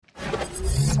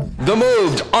The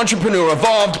Moved Entrepreneur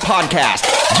Evolved Podcast.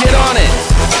 Get on it.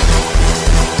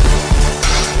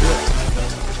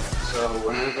 So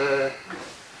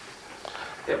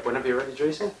whenever you're ready,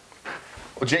 Jason.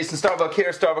 Well, Jason Starbuck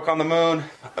here, Starbuck on the moon.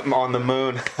 I'm on the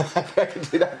moon. I can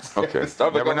do that. Okay.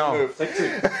 Starbuck Never on know. the move. Take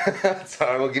two.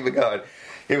 So we'll keep it going.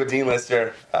 Here with Dean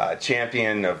Lister,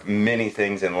 champion of many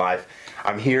things in life.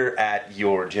 I'm here at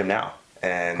your gym now,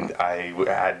 and I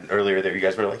had earlier there. You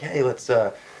guys were like, "Hey, let's."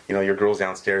 Your girls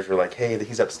downstairs were like, "Hey,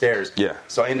 he's upstairs." Yeah.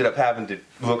 So I ended up having to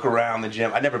look around the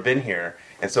gym. I'd never been here,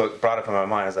 and so it brought up in my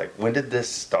mind. I was like, "When did this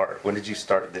start? When did you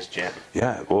start at this gym?"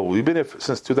 Yeah, well, we've been here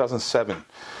since 2007,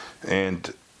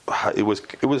 and it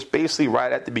was basically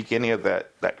right at the beginning of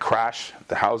that crash,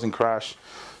 the housing crash.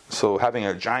 So having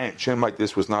a giant gym like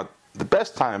this was not the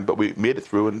best time, but we made it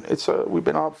through, and we've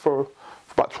been out for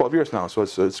about 12 years now, so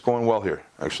it's going well here,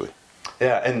 actually.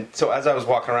 Yeah, and so as I was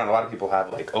walking around, a lot of people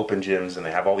have like open gyms and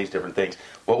they have all these different things.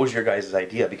 What was your guys'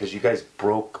 idea? Because you guys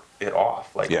broke it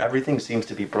off. Like everything seems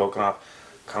to be broken off,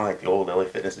 kind of like the old LA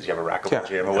Fitnesses. You have a racquetball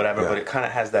gym or whatever, but it kind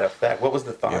of has that effect. What was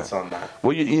the thoughts on that?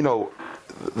 Well,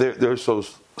 there's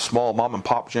those small mom and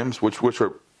pop gyms which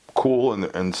are cool,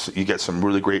 and you get some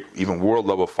really great, even world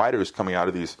level fighters coming out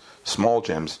of these small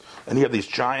gyms, and you have these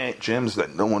giant gyms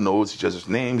that no one knows each other's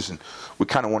names, and we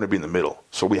kind of want to be in the middle.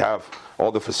 So we have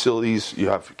all the facilities. You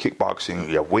have kickboxing,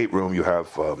 you have weight room, you have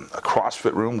a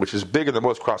CrossFit room, which is bigger than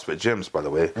most CrossFit gyms, by the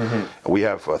way. Mm-hmm. We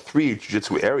have 3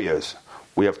 jiu-jitsu areas.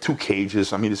 We have 2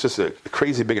 cages. I mean, it's just a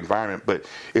crazy big environment, but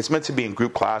it's meant to be in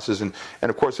group classes, and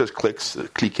of course there's cliques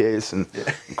and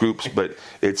groups, but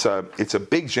it's a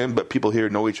big gym, but people here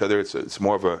know each other. It's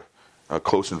more of a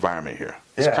close environment here.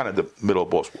 It's kind of the middle of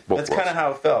both That's kind of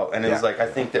how it felt, and it was like, I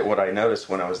think that what I noticed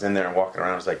when I was in there and walking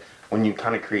around was like, when you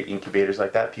kind of create incubators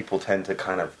like that, people tend to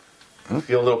kind of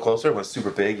feel a little closer. When it's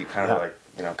super big, you kind of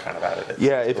kind of out of it.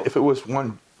 Yeah, if it was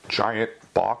one giant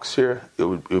box here, it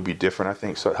would be different, I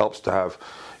think. So it helps to have,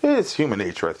 it's human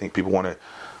nature. I think people want to,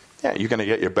 you're going to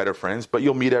get your better friends, but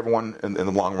you'll meet everyone in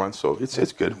the long run. So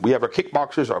it's good. We have our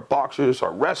kickboxers, our boxers,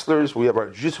 our wrestlers. We have our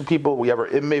jiu-jitsu people. We have our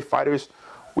MMA fighters.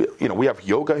 We have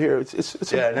yoga here. It's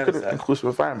a good, inclusive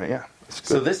environment. Yeah.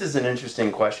 So this is an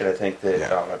interesting question, I think,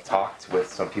 that I've talked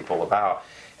with some people about,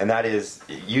 and that is,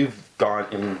 you've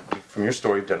gone, from your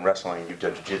story, you've done wrestling, you've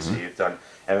done jiu-jitsu, you've done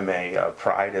MMA,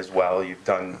 Pride as well, you've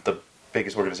done the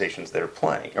biggest organizations that are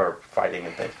playing, or fighting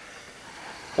and things.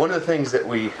 One of the things that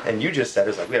and you just said,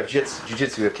 is like, we have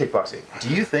jiu-jitsu, we have kickboxing.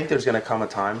 Do you think there's going to come a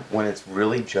time when it's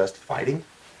really just fighting?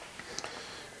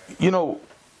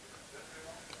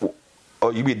 Oh,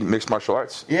 you mean mixed martial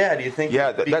arts? Yeah, do you think?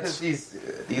 Yeah, because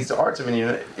these arts. I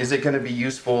mean, is it going to be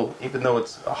useful, even though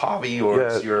it's a hobby or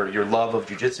it's your love of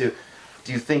jiu-jitsu?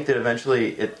 Do you think that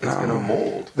eventually it's going to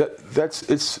mold?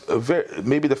 It's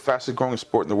maybe the fastest growing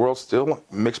sport in the world still.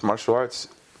 Mixed martial arts.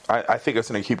 I think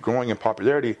it's going to keep growing in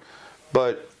popularity,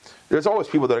 but there's always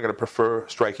people that are going to prefer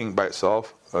striking by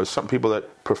itself. There's some people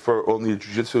that prefer only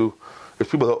jiu-jitsu. There's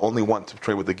people that only want to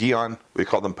train with the gi on. We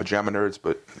call them pajama nerds,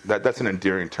 but that's an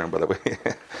endearing term, by the way.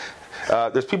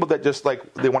 There's people that just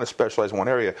they want to specialize in one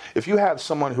area. If you have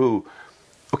someone who,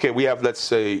 we have, let's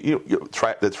say, the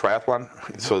triathlon.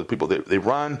 So the people, they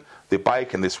run, they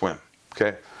bike, and they swim.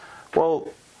 Okay, well,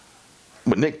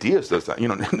 but Nick Diaz does that.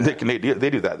 Nick and Nate Diaz, they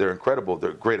do that. They're incredible.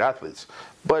 They're great athletes.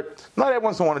 But not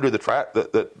everyone's going to want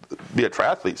to do be a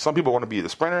triathlete. Some people want to be the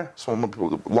sprinter. Some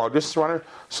people the long distance runner.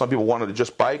 Some people want to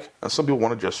just bike, and some people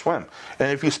want to just swim.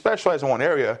 And if you specialize in one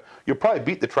area, you'll probably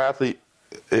beat the triathlete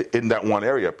in that one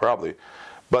area, probably.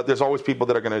 But there's always people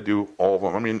that are going to do all of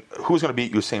them. I mean, who's going to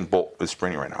beat Usain Bolt in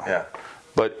sprinting right now? Yeah.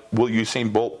 But will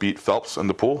Usain Bolt beat Phelps in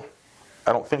the pool?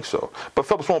 I don't think so. But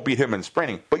Phelps won't beat him in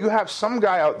sprinting. But you have some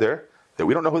guy out there that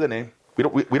we don't know who the name. We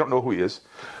don't know who he is.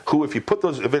 Who, if you put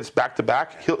those events back to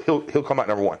back, he'll come out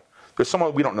number one. There's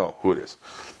someone we don't know who it is.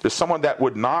 There's someone that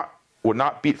would not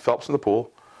beat Phelps in the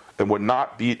pool, and would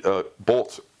not beat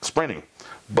Bolt sprinting,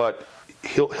 but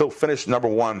he'll finish number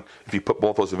one if you put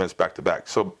both those events back to back.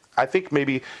 So I think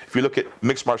maybe if you look at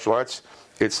mixed martial arts,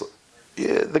 it's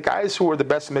the guys who are the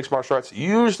best in mixed martial arts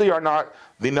usually are not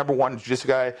the number one jiu-jitsu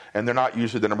guy, and they're not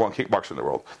usually the number one kickboxer in the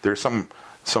world. There's some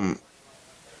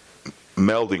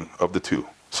melding of the two.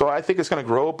 So I think it's going to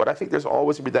grow, but I think there's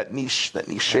always going to be that niche.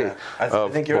 Yeah. I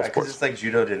think you're right, because it's like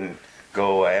judo didn't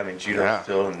go away. I mean, judo is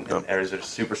still in areas that are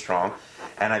super strong.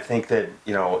 And I think that,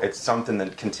 it's something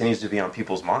that continues to be on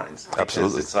people's minds.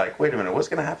 Absolutely. It's like, wait a minute, what's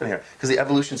going to happen here? Because the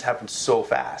evolution's happened so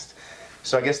fast.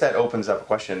 So I guess that opens up a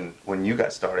question when you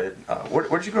got started. Where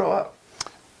did you grow up?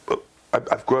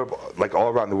 I've grown up all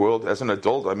around the world. As an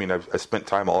adult, I mean, I spent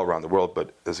time all around the world.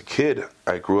 But as a kid,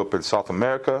 I grew up in South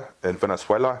America, in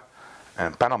Venezuela,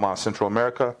 and Panama, Central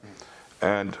America,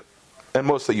 and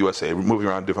most of the USA. We're moving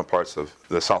around different parts of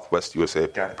the Southwest USA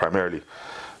primarily.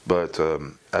 But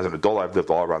as an adult, I've lived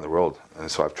all around the world, and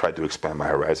so I've tried to expand my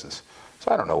horizons.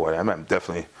 So I don't know what I am. I'm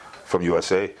definitely from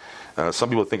USA. Some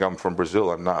people think I'm from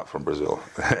Brazil. I'm not from Brazil.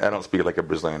 I don't speak like a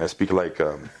Brazilian. I speak like,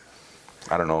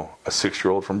 I don't know, a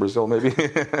 6-year-old from Brazil, maybe.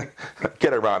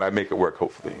 Get around. I make it work,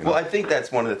 hopefully. Well, I think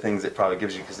that's one of the things that probably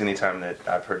gives you, because anytime that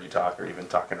I've heard you talk, or even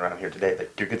talking around here today,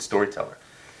 that you're a good storyteller.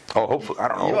 Oh, hopefully. I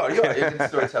don't know. You're a good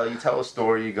storyteller. You tell a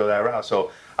story, you go that route.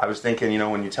 So I was thinking,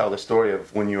 when you tell the story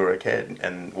of when you were a kid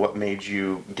and what made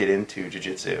you get into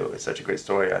jiu-jitsu, it's such a great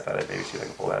story. I thought I'd maybe see if I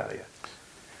can pull that out of you.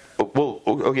 Well,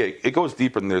 okay, it goes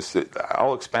deeper than this.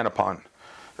 I'll expand upon.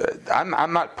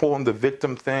 I'm not pulling the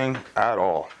victim thing at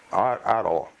all. At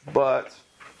all. But,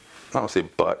 I don't say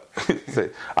but.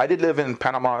 I did live in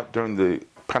Panama during the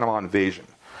Panama invasion.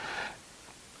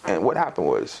 And what happened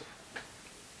was,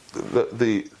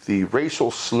 the racial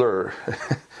slur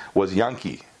was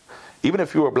Yankee. Even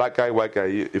if you were a black guy, white guy,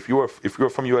 if you were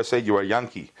from USA, you were a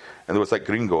Yankee, and there was like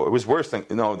gringo. It was worse than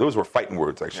those were fighting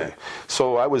words actually. Yeah.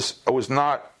 So I was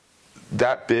not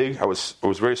that big. I was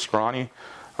very scrawny.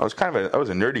 I was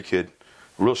a nerdy kid,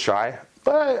 real shy.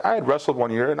 But I had wrestled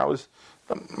one year, and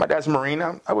my dad's a Marine.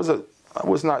 I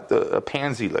was not a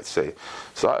pansy, let's say.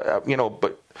 So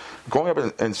but growing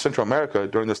up in Central America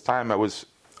during this time, I was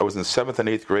in 7th and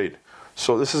 8th grade.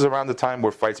 So this is around the time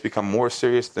where fights become more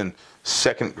serious than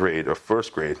 2nd grade or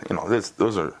 1st grade.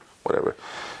 Those are whatever.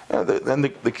 And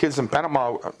the kids in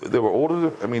Panama, they were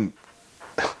older. I mean,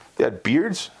 they had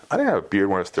beards. I didn't have a beard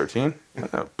when I was 13. I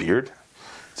didn't have a beard.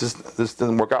 This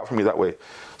didn't work out for me that way.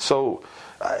 So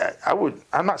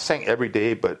I'm not saying every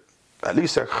day, but at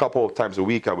least a couple of times a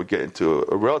week I would get into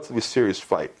a relatively serious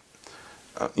fight.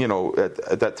 At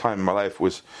that time in my life,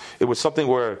 it was something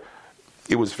where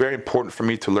it was very important for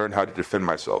me to learn how to defend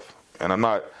myself. And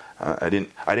I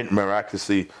didn't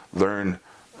miraculously learn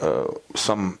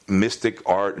some mystic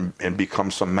art and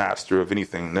become some master of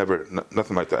anything.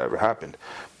 Nothing like that ever happened.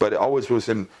 But it always was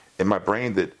in my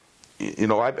brain that,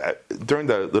 during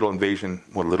the little invasion,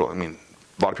 a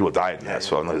lot of people died in that,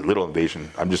 so a little invasion.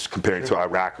 I'm just comparing to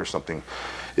Iraq or something.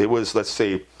 It was, let's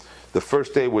say, the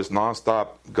first day was nonstop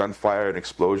gunfire and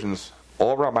explosions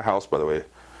all around my house, by the way.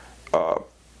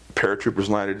 Paratroopers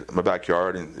landed in my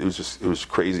backyard, and it was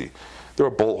crazy. There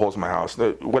were bullet holes in my house.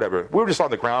 Whatever. We were just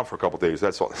on the ground for a couple of days.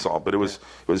 That's all. But it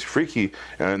was freaky,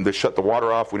 and they shut the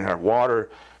water off. We didn't have water.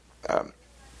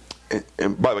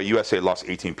 And by the way, USA lost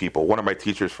 18 people. One of my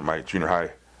teachers from my junior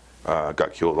high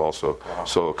got killed also. Wow.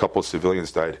 So a couple of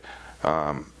civilians died.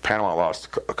 Panama lost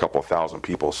a couple of thousand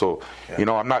people. So,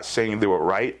 I'm not saying they were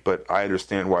right, but I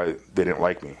understand why they didn't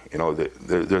like me.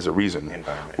 There's a reason.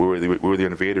 We were the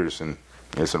invaders, and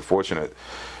it's unfortunate.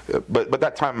 But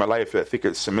that time in my life, I think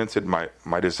it cemented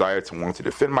my desire to want to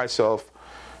defend myself.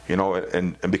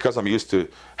 And because I'm used to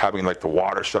having like the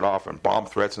water shut off and bomb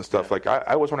threats and stuff, like I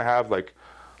always want to have like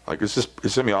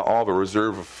it's in me all of a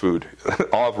reserve of food,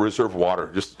 all of a reserve water,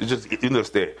 just in this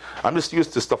day. I'm just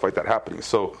used to stuff like that happening.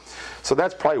 So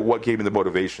that's probably what gave me the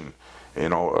motivation,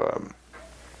 to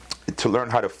learn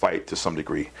how to fight to some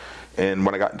degree. And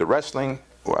when I got into wrestling,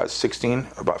 when I was 16,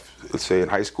 about, let's say in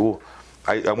high school,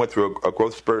 I went through a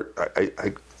growth spurt.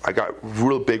 I got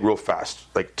real big real fast,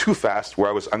 like too fast where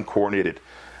I was uncoordinated.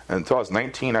 And until I was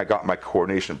 19, I got my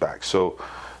coordination back. So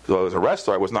as a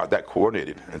wrestler, I was not that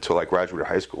coordinated until I graduated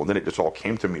high school. And then it just all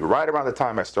came to me right around the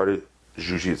time I started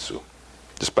jiu-jitsu,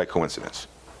 just by coincidence.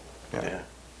 Yeah.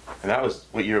 And that was,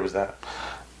 what year was that?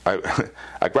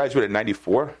 I graduated in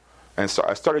 94, and so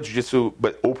I started jiu-jitsu,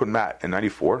 but open mat in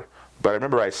 94. But I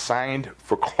remember I signed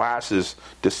for classes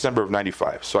December of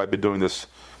 95. So I've been doing this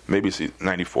maybe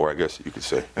 94, I guess you could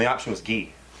say. And the option was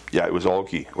gi. Yeah, it was all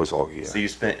gi. Yeah. So you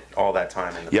spent all that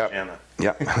time in the pajama.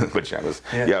 Yeah, pajamas.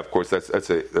 Yeah, of course. That's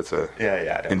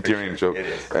a endearing joke. It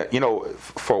is.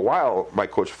 For a while, my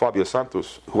coach Fabio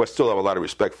Santos, who I still have a lot of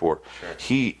respect for,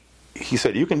 he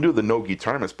said you can do the no gi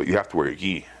tournaments, but you have to wear your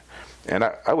gi, and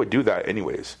I would do that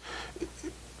anyways.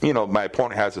 My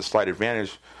opponent has a slight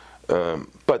advantage.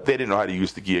 But they didn't know how to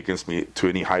use the gi against me to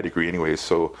any high degree anyway,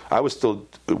 so I would still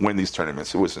win these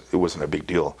tournaments. It wasn't a big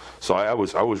deal. So I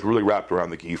was really wrapped around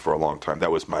the gi for a long time.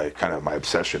 That was my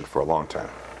obsession for a long time.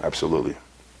 Absolutely.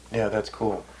 Yeah, that's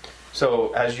cool.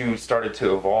 So as you started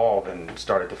to evolve and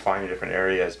started to find different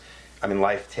areas,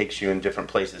 life takes you in different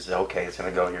places. Okay, it's going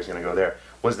to go here, it's going to go there.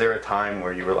 Was there a time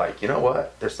where you were like, you know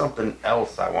what, there's something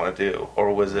else I want to do?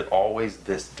 Or was it always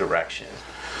this direction?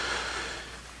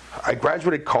 I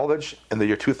graduated college in the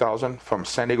year 2000 from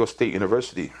San Diego State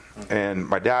University, and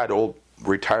my dad, old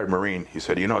retired Marine, he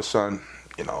said, son,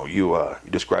 you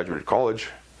just graduated college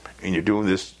and you're doing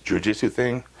this jiu-jitsu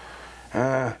thing.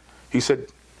 He said,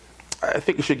 I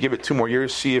think you should give it 2 more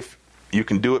years, see if you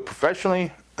can do it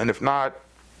professionally, and if not,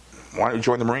 why don't you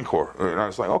join the Marine Corps? And I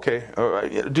was like, okay,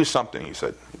 do something, he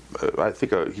said. I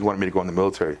think he wanted me to go in the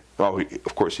military. Oh,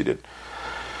 of course he did.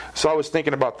 So I was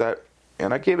thinking about that,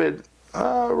 and I gave it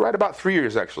right about 3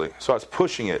 years, actually. So I was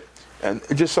pushing it. And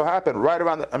it just so happened, right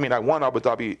around, I won Abu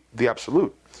Dhabi, the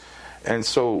absolute. And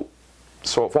so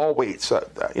of all weights,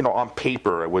 on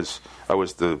paper, I was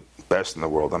the best in the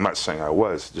world. I'm not saying I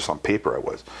was, just on paper I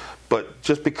was. But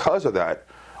just because of that,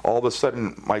 all of a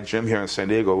sudden, my gym here in San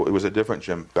Diego, it was a different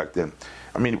gym back then.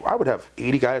 I would have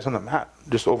 80 guys on the mat,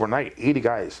 just overnight, 80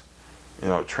 guys,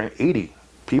 80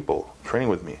 people training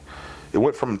with me. It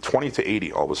went from 20 to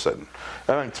 80 all of a sudden,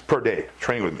 per day,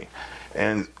 training with me.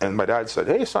 And my dad said,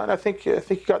 hey, son, I think you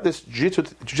got this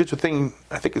jiu-jitsu thing.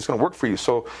 I think it's going to work for you.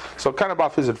 So kind of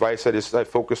off his advice, I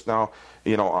focused now,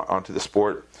 onto the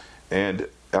sport. And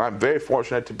I'm very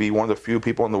fortunate to be one of the few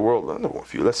people in the world,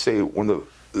 let's say one of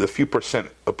the few percent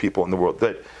of people in the world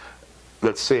that,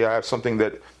 let's say I have something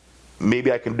that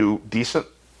maybe I can do decent,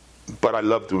 but I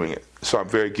love doing it. So I'm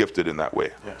very gifted in that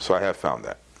way. Yeah. So I have found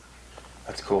that.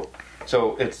 That's cool.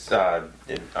 So it's on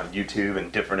YouTube and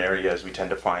different areas, we tend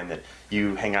to find that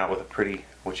you hang out with a pretty,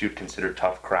 what you'd consider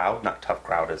tough crowd. Not tough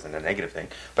crowd as in a negative thing,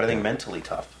 but I think mentally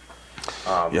tough.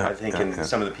 I think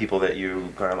some of the people that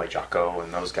you, like Jocko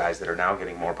and those guys that are now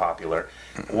getting more popular,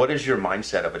 what is your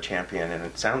mindset of a champion? And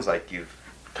it sounds like you've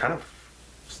kind of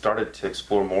started to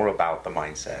explore more about the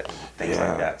mindset and things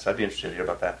like that. So I'd be interested to hear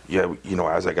about that. Yeah,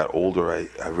 as I got older,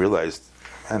 I realized,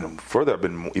 and further, I've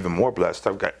been even more blessed.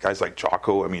 I've got guys like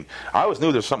Jocko. I always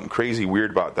knew there's something crazy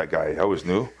weird about that guy. I always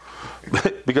knew.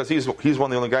 Because he's one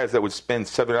of the only guys that would spend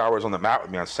 7 hours on the mat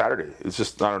with me on Saturday. It's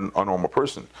just not a normal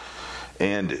person.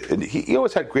 And he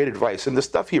always had great advice. And the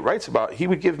stuff he writes about, he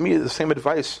would give me the same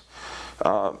advice.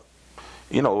 The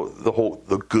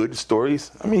good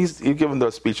stories. He's given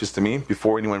those speeches to me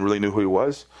before anyone really knew who he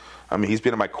was. He's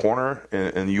been in my corner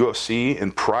in the UFC,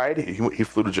 in Pride. He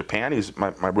flew to Japan. He's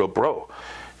my real bro.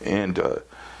 And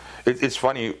it's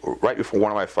funny, right before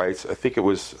one of my fights, I think it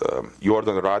was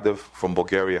Yordan Radev from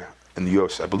Bulgaria in the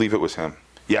UFC. I believe it was him.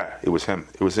 Yeah, it was him.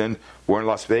 We're in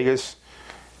Las Vegas,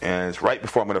 and it's right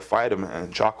before I'm going to fight him,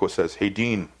 and Jocko says, hey,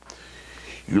 Dean,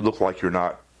 you look like you're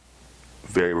not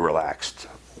very relaxed.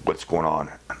 What's going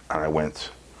on? And I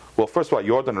went, well, first of all,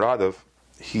 Yordan Radev,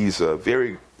 he's a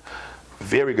very,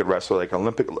 very good wrestler, like an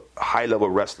Olympic high-level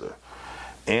wrestler.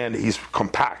 And he's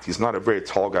compact. He's not a very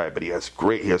tall guy, but he has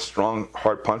strong,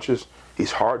 hard punches.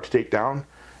 He's hard to take down,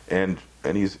 and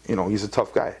he's a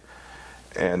tough guy.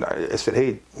 And I said,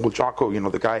 hey, well, Jocko,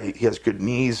 the guy, he has good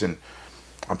knees, and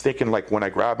I'm thinking like when I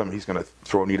grab him, he's gonna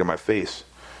throw a knee to my face.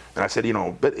 And I said,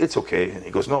 but it's okay. And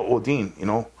he goes, no, well, Dean,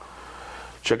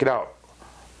 check it out.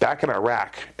 Back in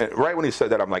Iraq, and right when he said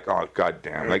that, I'm like, oh,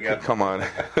 goddamn, like, come on.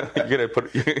 You're gonna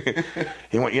put.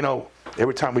 He went,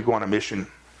 every time we go on a mission,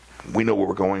 we know where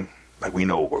we're going. Like, we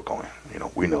know where we're going.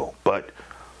 We know. But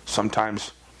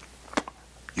sometimes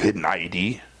you hit an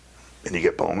IED and you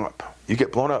get blown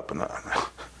up. And I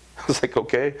was like,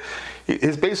 okay.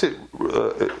 His basic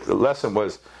lesson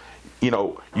was, you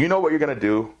know what you're going to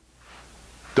do.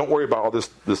 Don't worry about all this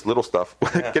little stuff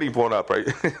getting blown up, right?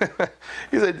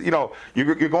 He said,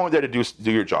 you're going there to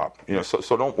do your job,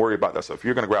 so don't worry about that stuff.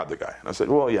 You're going to grab the guy. And I said,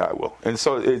 well, yeah, I will. And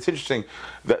so it's interesting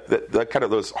that kind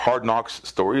of those hard knocks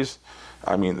stories.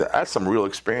 That's some real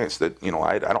experience that,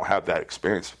 I don't have that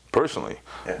experience personally.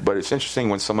 Yeah. But it's interesting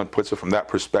when someone puts it from that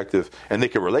perspective and they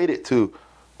can relate it to,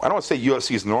 I don't want to say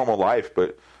UFC's normal life,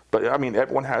 but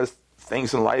everyone has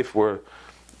things in life where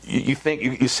you think,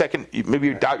 maybe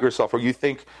you doubt yourself, or you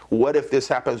think, what if this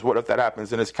happens, what if that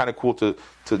happens? And it's kind of cool to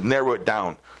narrow it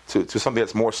down to something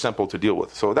that's more simple to deal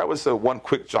with. So that was one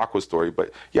quick Jocko story.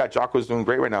 But yeah, Jocko's doing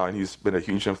great right now, and he's been a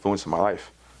huge influence in my life.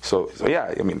 So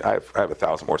yeah, I have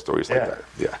 1,000 more stories like that.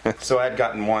 Yeah. So I'd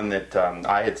gotten one that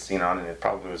I had seen on, and it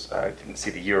probably was, I didn't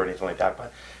see the year or anything like that,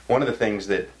 but one of the things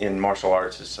that in martial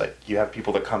arts is like you have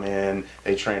people that come in,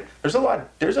 they train. There's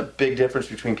a big difference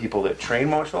between people that train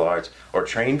martial arts or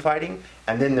train fighting,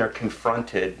 and then they're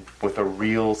confronted with a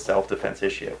real self-defense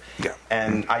issue. Yeah.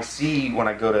 And I see when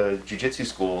I go to jiu-jitsu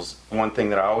schools, one thing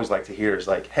that I always like to hear is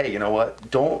like, hey, you know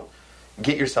what? Don't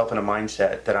get yourself in a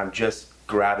mindset that I'm just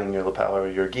grabbing your lapel or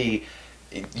your gi.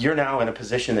 You're now in a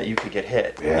position that you could get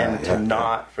hit, and to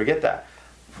not forget that.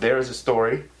 There's a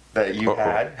story that you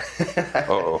had.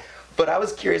 But I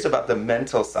was curious about the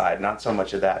mental side, not so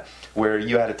much of that, where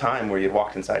you had a time where you'd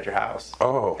walked inside your house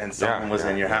and someone was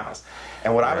in your house.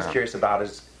 And what I was curious about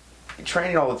is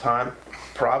training all the time,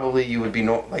 probably you would be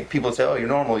like people say, oh, you're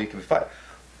normal, you can be fine.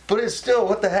 But it's still,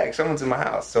 what the heck? Someone's in my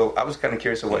house. So I was kind of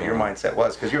curious of what your mindset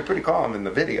was, because you're pretty calm in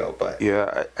the video. But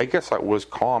yeah, I guess I was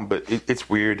calm, but it's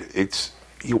weird. It's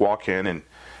you walk in and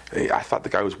I thought the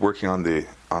guy was working on the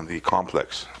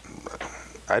complex.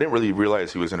 I didn't really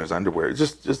realize he was in his underwear.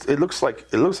 It looks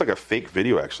like a fake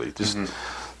video actually. Just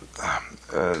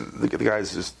the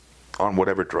guy's just on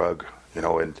whatever drug, and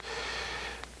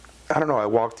I don't know. I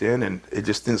walked in and it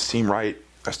just didn't seem right.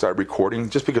 I started recording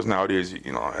just because nowadays,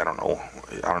 I don't know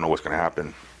what's going to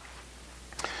happen.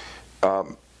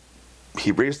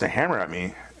 He raised a hammer at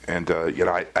me, and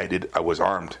I was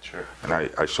armed, sure. And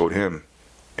I showed him,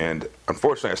 and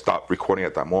unfortunately I stopped recording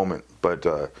at that moment. But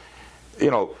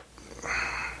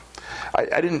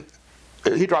I didn't.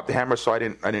 He dropped the hammer, so I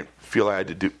didn't feel I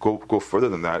had to go further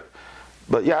than that.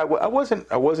 But yeah, I wasn't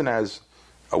as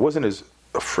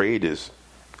afraid as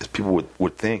people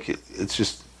would think. It's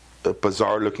just a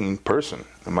bizarre looking person,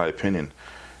 in my opinion.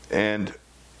 And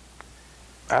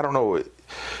I don't know,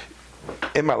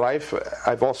 in my life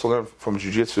I've also learned from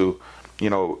jiu-jitsu,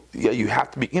 you have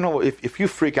to be, if you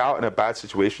freak out in a bad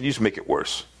situation, you just make it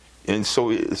worse. And so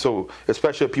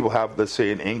especially if people have, let's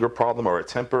say, an anger problem or a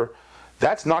temper,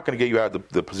 that's not going to get you out of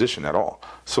the position at all.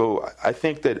 So I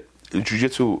think that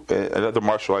jiu-jitsu and other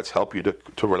martial arts help you to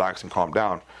relax and calm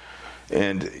down.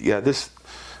 And yeah,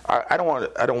 I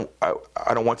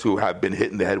don't want to have been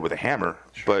hit in the head with a hammer,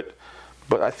 sure.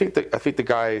 but I think the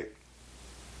guy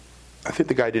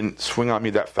didn't swing on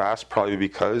me that fast, probably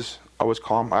because I was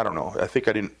calm. I don't know. I think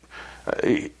I didn't.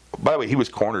 By the way, he was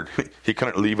cornered. He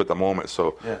couldn't leave at the moment,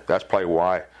 so yeah. That's probably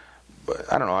why.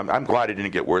 But I don't know. I'm glad it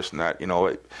didn't get worse than that.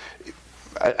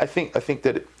 I think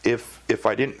that if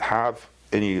I didn't have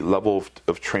any level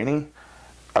of training,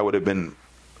 I would have been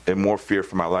in more fear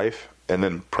for my life. And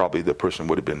then probably the person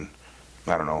would have been,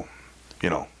 I don't know,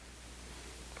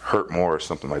 hurt more or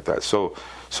something like that. So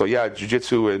yeah,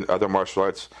 jiu-jitsu and other martial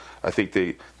arts, I think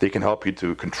they can help you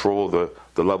to control the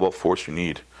level of force you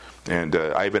need. And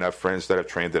I even have friends that have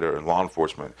trained that are in law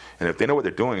enforcement. And if they know what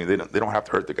they're doing, they don't have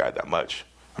to hurt the guy that much.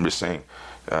 I'm just saying,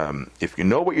 if you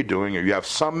know what you're doing, or you have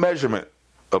some measurement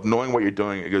of knowing what you're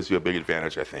doing, it gives you a big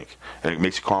advantage, I think. And it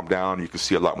makes you calm down. You can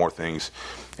see a lot more things.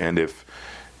 And if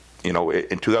in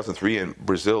 2003 in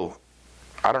Brazil,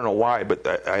 I don't know why, but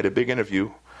I had a big interview,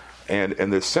 and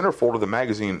in the centerfold of the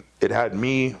magazine, it had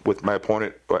me with my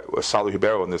opponent, Saulo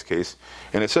Ribeiro in this case,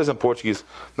 and it says in Portuguese,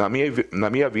 na minha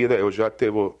vida eu já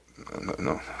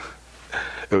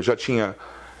tinha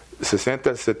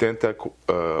 60, 70, 80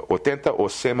 or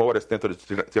 100 horas dentro de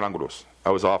triângulos.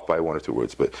 I was off by one or two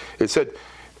words, but it said,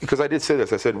 because I did say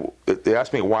this, I said, they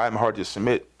asked me why I'm hard to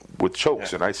submit with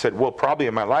chokes, and I said, well, probably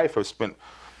in my life I've spent,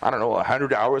 I don't know,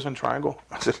 100 hours in triangle.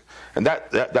 And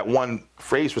that one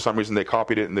phrase, for some reason, they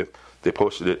copied it and they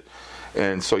posted it.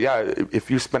 And so, yeah, if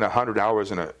you spend 100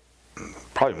 hours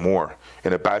probably more,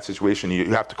 in a bad situation,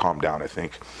 you have to calm down, I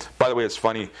think. By the way, it's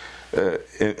funny,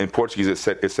 in Portuguese it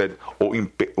said, o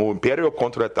Império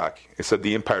contra-ataque. It said,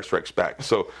 the Empire strikes back.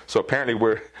 So apparently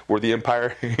we're the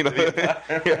Empire,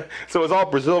 Yeah. So it was all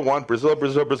Brazil won,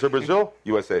 Brazil,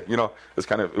 USA.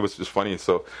 It was just funny.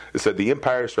 So it said, the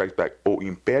Empire strikes back, o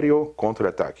Império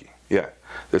contra-ataque. Yeah,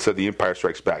 they said the Empire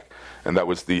strikes back, and that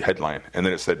was the headline. And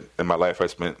then it said, in my life I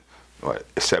spent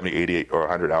 70, 80, or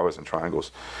 100 hours in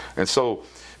triangles. And so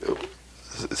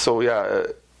yeah,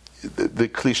 the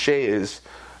cliche is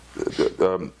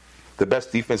the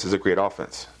best defense is a great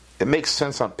offense. It makes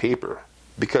sense on paper,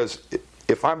 because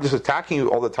if I'm just attacking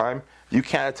you all the time, you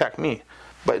can't attack me.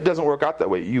 But it doesn't work out that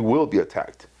way. You will be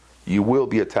attacked.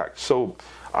 So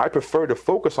I prefer to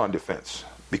focus on defense,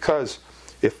 because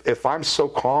if I'm so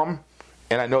calm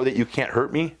and I know that you can't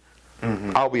hurt me,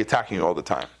 mm-hmm. I'll be attacking you all the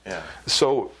time. Yeah.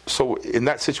 So in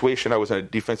that situation, I was in a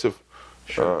defensive.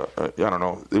 Sure. I don't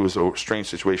know. It was a strange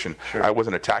situation. Sure. I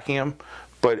wasn't attacking him,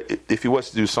 but if he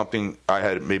was to do something, I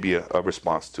had maybe a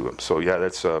response to him. So yeah,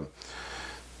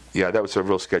 that was a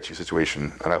real sketchy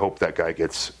situation, and I hope that guy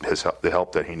gets the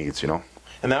help that he needs.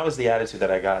 And that was the attitude that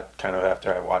I got kind of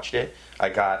after I watched it. I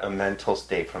got a mental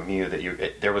state from you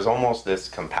that there was almost this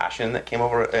compassion that came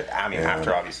over.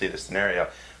 After obviously the scenario,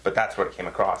 but that's what it came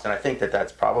across. And I think that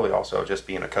that's probably also just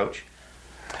being a coach.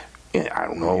 Yeah, I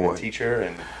don't know. Being a teacher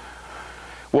and.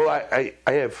 Well, I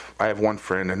have one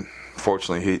friend, and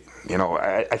fortunately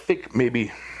I think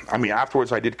maybe,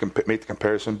 afterwards I did make the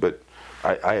comparison, but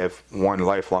I have one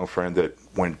lifelong friend that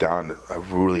went down a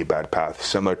really bad path,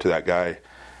 similar to that guy,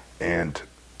 and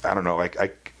I don't know,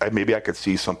 I maybe I could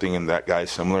see something in that guy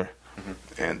similar, mm-hmm.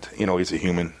 And he's a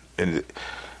human, and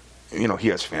he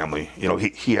has family,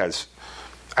 he has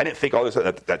I didn't think all this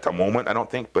at that moment, I don't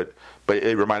think, but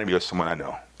it reminded me of someone I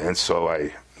know. And so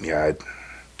if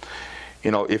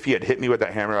he had hit me with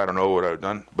that hammer, I don't know what I would have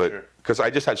done. But because I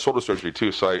just had shoulder surgery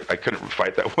too, so I couldn't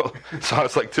fight that well. So I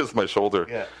was like, this is my shoulder.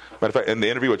 Yeah. Matter of fact, in the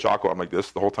interview with Jocko, I'm like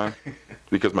this the whole time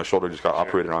because my shoulder just got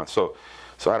operated on. So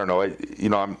I don't know.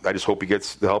 I just hope he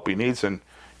gets the help he needs, and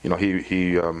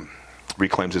he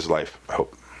reclaims his life. I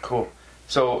hope. Cool.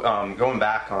 So going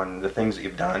back on the things that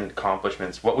you've done,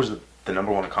 accomplishments, what was the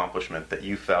number one accomplishment that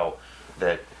you felt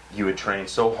that you had trained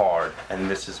so hard,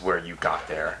 and this is where you got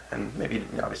there? And maybe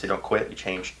obviously don't quit. You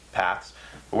changed paths.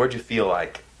 But where'd you feel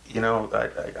like,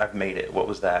 I've made it? What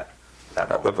was that? I've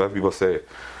had people say,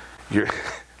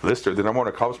 Lister, the number one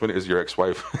accomplishment is your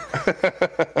ex-wife.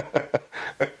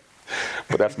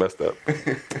 But that's messed up.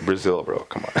 Brazil, bro.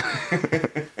 Come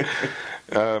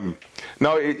on.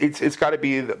 No, it's got to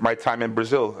be my time in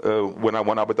Brazil when I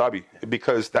won Abu Dhabi,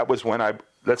 because that was when I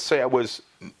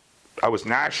was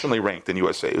nationally ranked in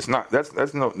USA. It's not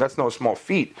that's no small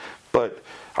feat, but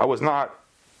I was not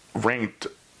ranked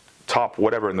top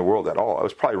whatever in the world at all. I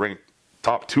was probably ranked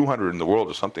top 200 in the world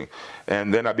or something,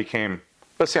 and then I became,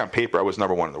 let's say on paper, I was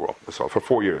number one in the world. So for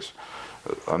 4 years.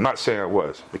 I'm not saying I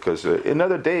was, because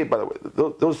another day, by the way,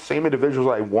 those same individuals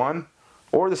I won,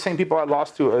 or the same people I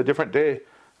lost to a different day,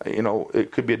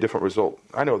 it could be a different result.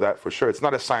 I know that for sure. It's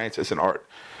not a science, it's an art.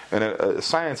 And a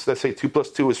science, let's say 2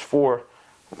 + 2 is 4.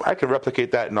 I can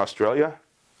replicate that in Australia.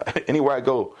 Anywhere I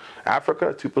go,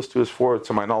 Africa, 2 + 2 is 4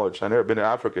 to my knowledge. I've never been to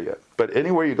Africa yet. But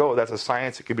anywhere you go, that's a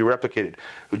science. It can be replicated.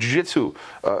 Jiu-jitsu,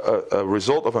 a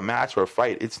result of a match or a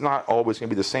fight, it's not always going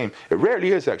to be the same. It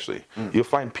rarely is, actually. You'll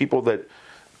find people that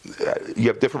you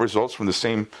have different results from the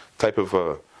same type of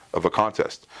a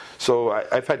contest. So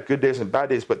I've had good days and bad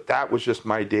days, but that was just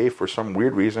my day for some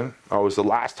weird reason. I was the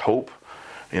last hope.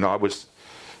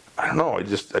 I don't know. I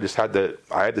just had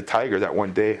the tiger that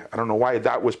one day. I don't know why.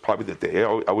 That was probably the day.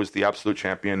 I was the absolute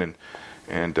champion,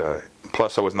 and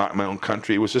plus I was not in my own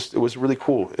country. It was really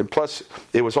cool. And plus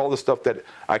it was all the stuff that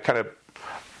I kind of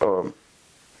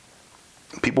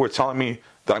people were telling me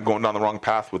that I'm going down the wrong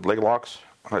path with leg locks.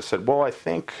 And I said, well, I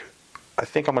think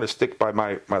I'm going to stick by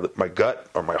my gut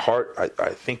or my heart. I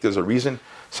think there's a reason.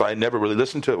 So I never really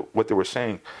listened to what they were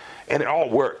saying. And it all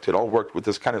worked. It all worked with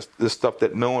this stuff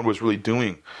that no one was really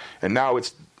doing. And now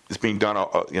it's being done,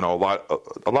 a lot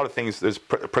of things. There's a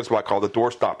principle I call the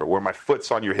door stopper, where my foot's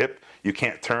on your hip, you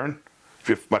can't turn.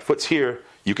 If my foot's here,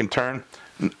 you can turn.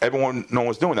 No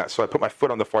one's doing that. So I put my foot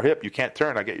on the far hip, you can't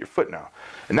turn, I get your foot now.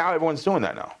 And now everyone's doing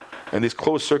that now. And these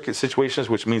closed circuit situations,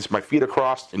 which means my feet are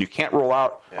crossed and you can't roll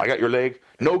out, I got your leg.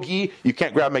 No gi, you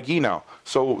can't grab my gi now.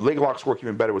 So leg locks work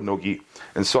even better with no gi.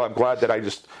 And so I'm glad that I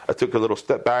took a little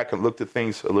step back and looked at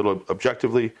things a little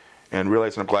objectively and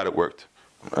realized I'm glad it worked.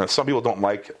 Some people don't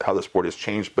like how the sport has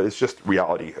changed, but it's just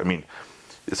reality. I mean,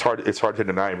 it's hard to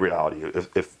deny reality.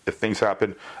 If things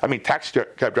happen, I mean, taxi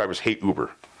cab drivers hate Uber.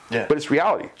 Yeah. But it's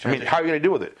reality. I mean, how are you going to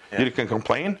deal with it? Yeah. You can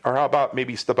complain, or how about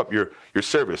maybe step up your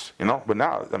service, But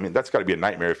now, I mean, that's got to be a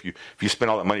nightmare if you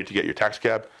spend all that money to get your taxi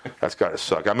cab. That's got to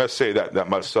suck. I must say that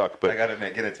must suck. But I got to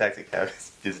admit, getting a taxi cab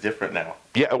is different now.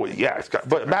 Yeah, well, yeah.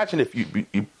 But imagine if you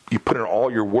put in all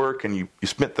your work and you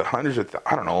spent the hundreds of,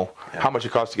 I don't know how much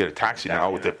it costs to get a taxi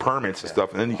now with the permits and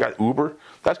stuff, and then you got Uber.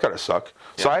 That's got to suck.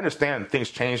 Yeah. So I understand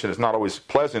things change and it's not always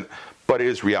pleasant, but it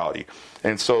is reality.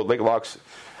 And so leg locks.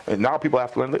 And now people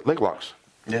have to learn leg locks.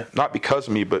 Yeah. Not because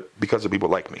of me, but because of people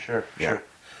like me. Sure.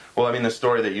 Well, I mean, the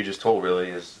story that you just told really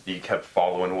is you kept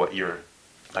following what your,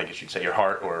 I guess you'd say, your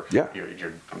heart or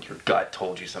your gut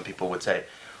told you. Some people would say,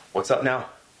 what's up now?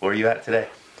 Where are you at today?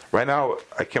 Right now,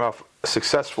 I came off a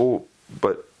successful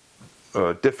but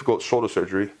difficult shoulder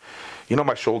surgery.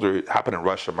 My shoulder happened in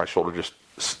Russia. My shoulder just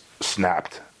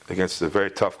snapped against a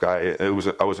very tough guy. I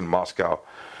was in Moscow.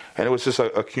 And it was just an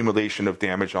accumulation of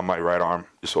damage on my right arm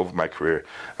just over my career.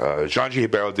 Jean-G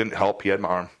Ribeiro didn't help. He had my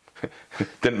arm.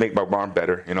 Didn't make my arm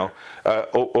better,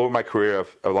 Over my career,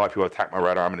 a lot of people attacked my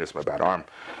right arm, and it's my bad arm.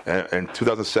 And in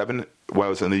 2007, when I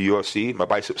was in the UFC, my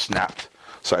bicep snapped.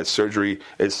 So I had surgery.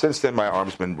 And since then, my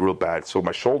arm's been real bad. So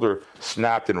my shoulder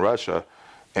snapped in Russia,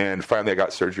 and finally I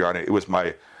got surgery on it. It was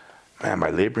my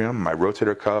labrum, my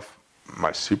rotator cuff,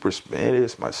 my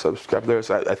supraspinatus, my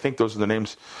subscapularis. I think those are the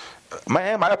names.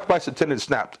 My upper bicep tendon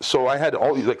snapped, so I had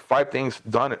all these 5 things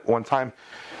done at one time,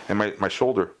 and my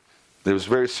shoulder. It was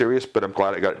very serious, but I'm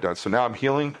glad I got it done. So now I'm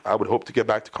healing. I would hope to get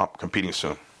back to competing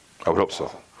soon. I would hope so.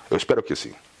 Eu espero que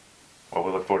sim. Well,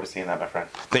 we look forward to seeing that, my friend.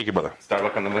 Thank you, brother. Start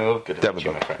looking the move. Good to meet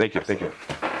you, my friend. Thank you.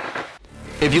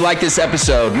 If you like this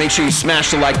episode, make sure you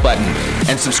smash the like button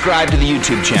and subscribe to the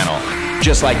YouTube channel.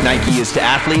 Just like Nike is to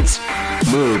athletes,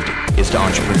 Moved is to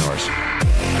entrepreneurs.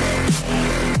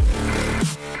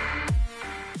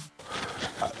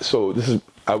 so this is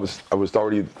I was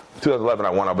already 2011. I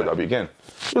won Abu Dhabi again.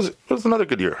 It was another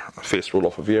good year. I faced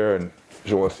Rodolfo Vieira and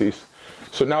João Assis.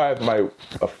 So now I have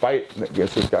a fight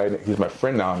against this guy. He's my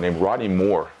friend now, named Roddy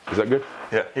Moore. Is that good?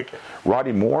 Yeah. Okay.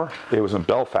 Roddy Moore. It was in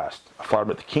Belfast. I fought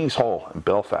him at the King's Hall in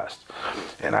Belfast,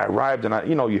 and I arrived, and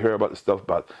you hear about the stuff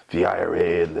about the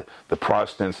IRA and the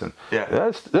Protestants, and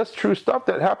that's true stuff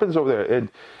that happens over there,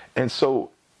 and so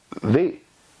they.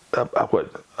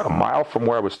 A mile from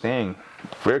where I was staying,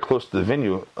 very close to the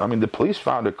venue, I mean, the police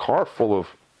found a car full of,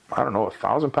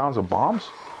 1,000 pounds of bombs,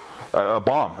 a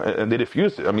bomb, and they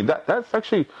defused it. I mean, that's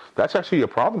actually a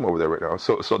problem over there right now.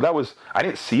 So that was, I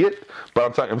didn't see it, but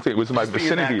I'm saying it was in my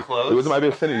vicinity. It was in my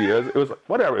vicinity. It was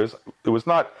whatever. It was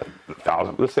not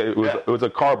 1,000. Let's say it was a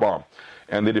car bomb,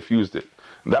 and they defused it.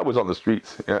 And that was on the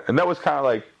streets, and that was kind of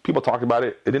like people talking about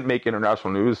it. It didn't make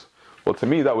international news. Well, to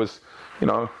me, that was.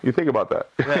 You think about that.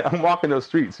 Yeah. I'm walking those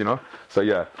streets, So,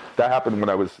 yeah, that happened when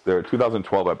I was there,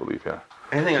 2012, I believe, yeah.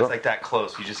 Anything that's like that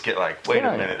close, you just get like, wait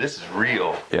a minute, this is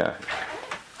real. Yeah.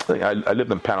 I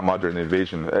lived in Panama during the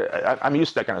invasion. I'm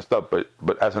used to that kind of stuff, but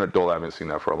as an adult, I haven't seen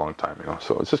that for a long time,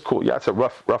 So it's just cool. Yeah, it's a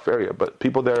rough area, but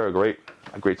people there are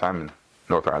a great time in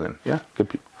North Ireland. Yeah, good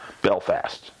people.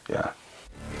 Belfast, yeah.